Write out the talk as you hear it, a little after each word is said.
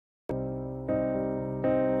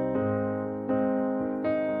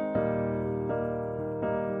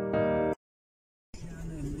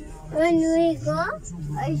When we go,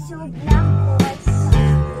 I saw black boys.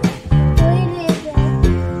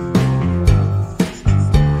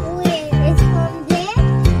 It's from there.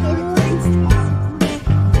 It wants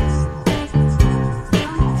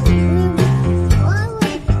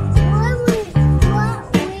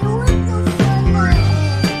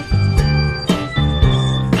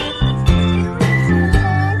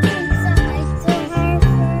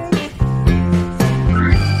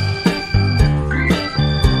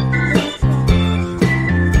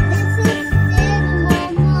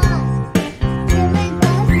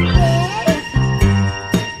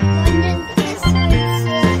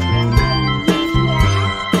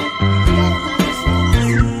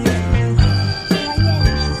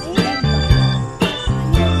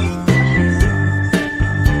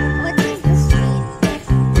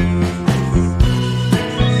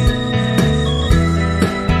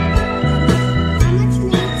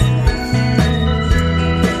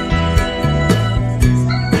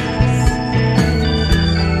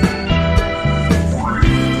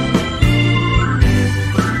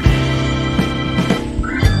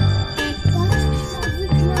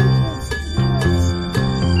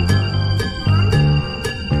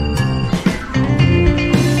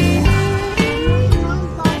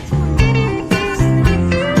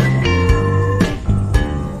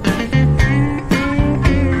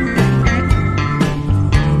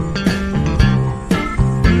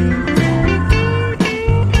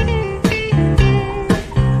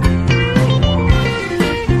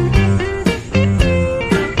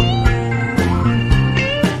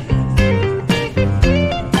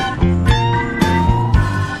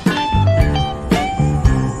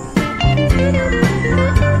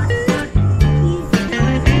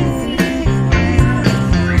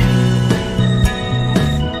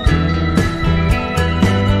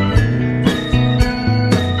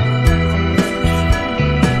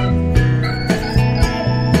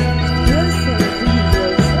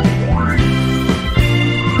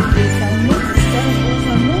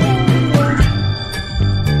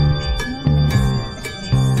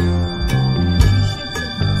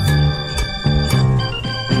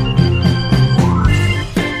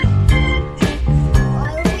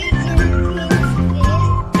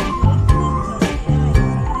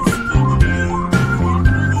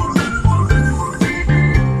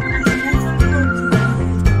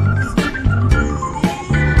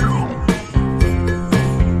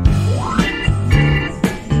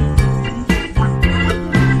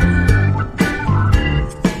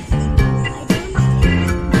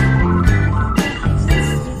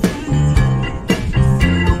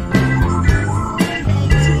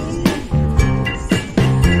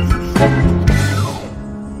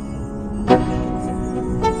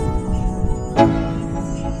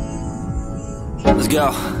Go,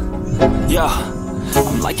 yo,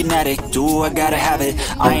 I'm like an addict, do I gotta have it.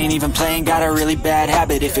 I ain't even playing, got a really bad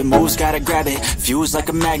habit. If it moves, gotta grab it, fuse like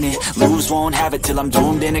a magnet. Lose, won't have it till I'm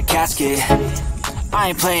doomed in a casket. I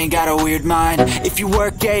ain't playing, got a weird mind. If you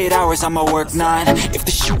work 8 hours, I'ma work 9. If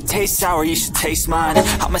the shoot tastes sour, you should taste mine.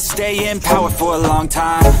 I'ma stay in power for a long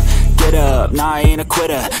time. Get up, nah, I ain't a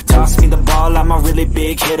quitter. Toss me the ball, I'm a really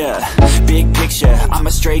big hitter. Big picture, I'm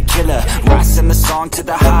a straight killer. Rising the song to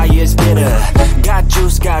the highest bidder. Got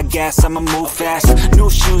juice, got gas, I'ma move fast. New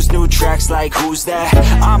shoes, new tracks, like who's that?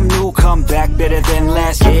 I'm new, come back, better than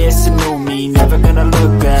last. Yeah, it's a new me, never gonna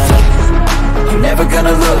look back. I'm never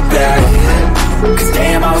gonna look back. Cause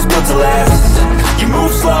damn, I was built to last. You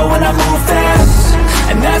move slow and I move fast,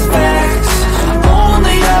 and that's facts.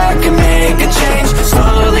 Only I can make a change.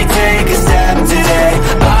 Slowly take a step today.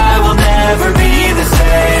 I will never be the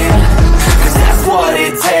same. Cause that's what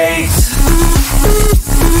it takes.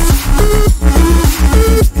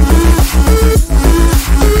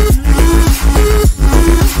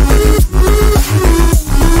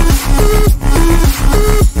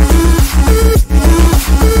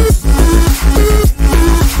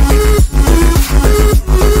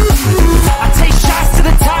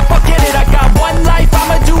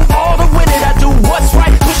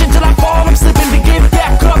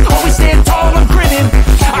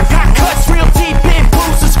 I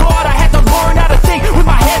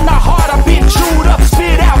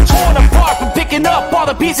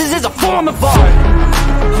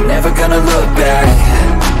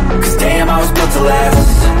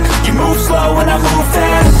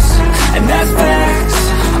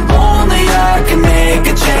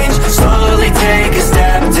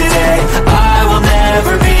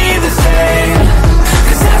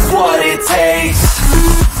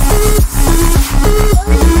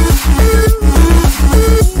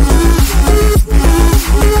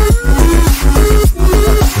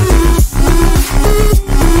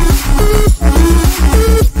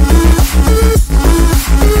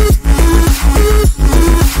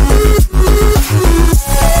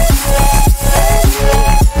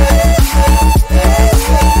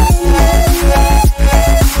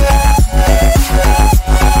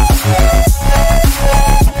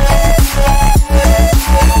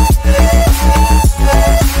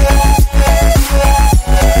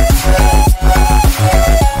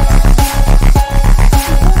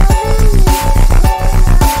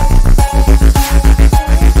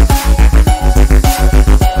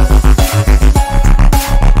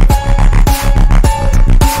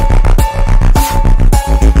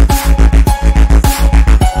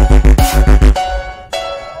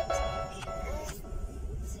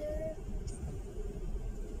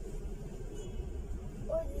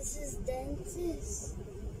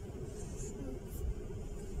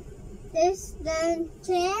This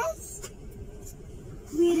dentist.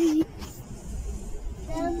 Really.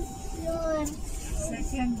 The floor.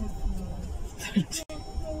 Second floor. Second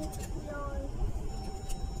floor.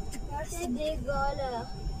 That's the goal.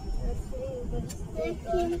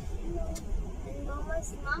 Second floor. And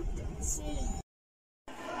Mama's not see.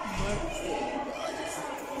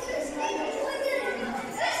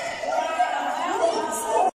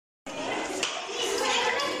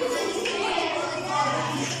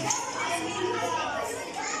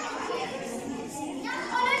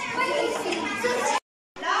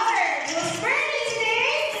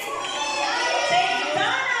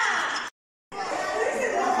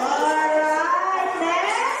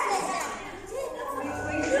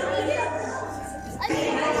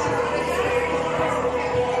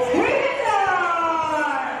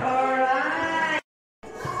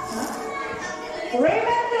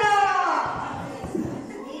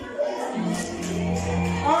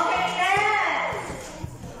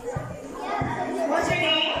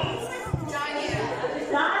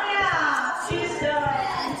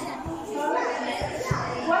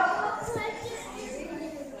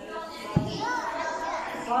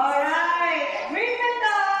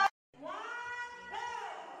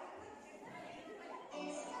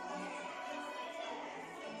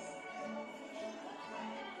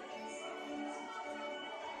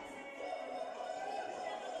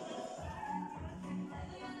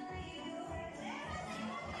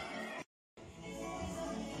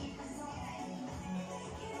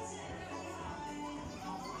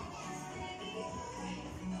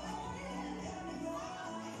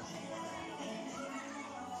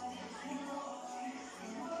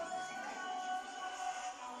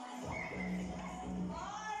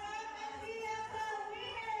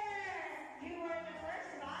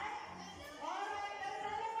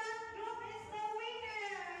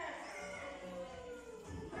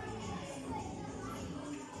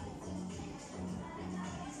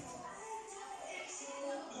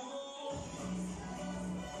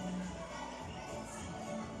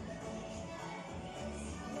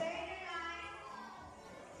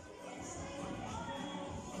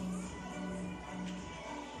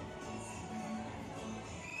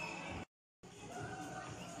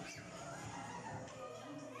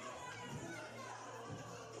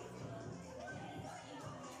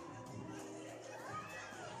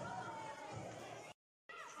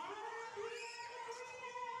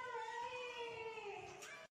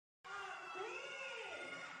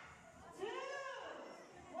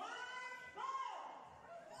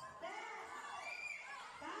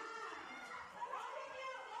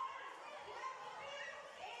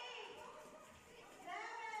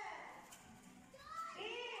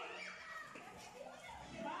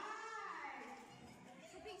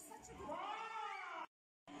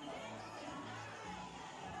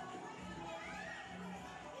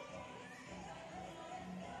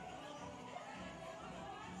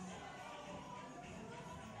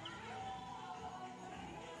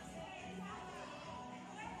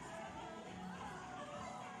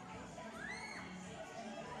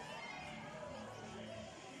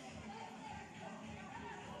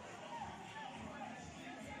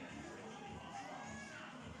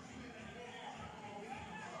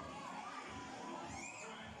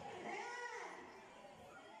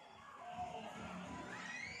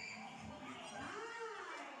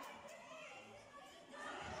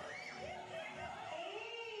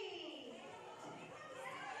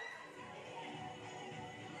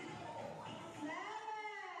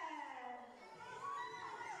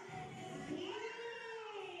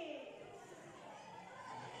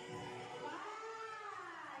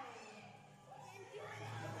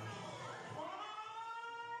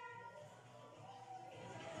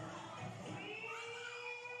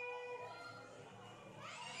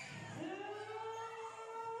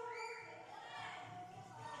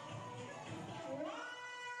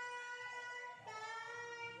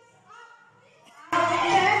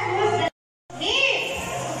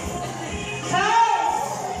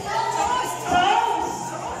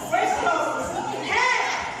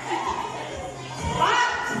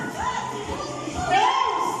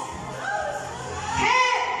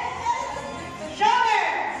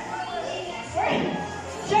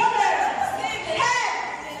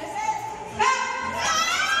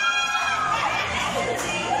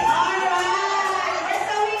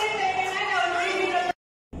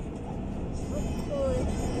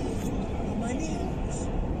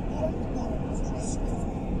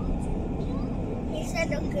 He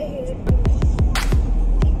said okay.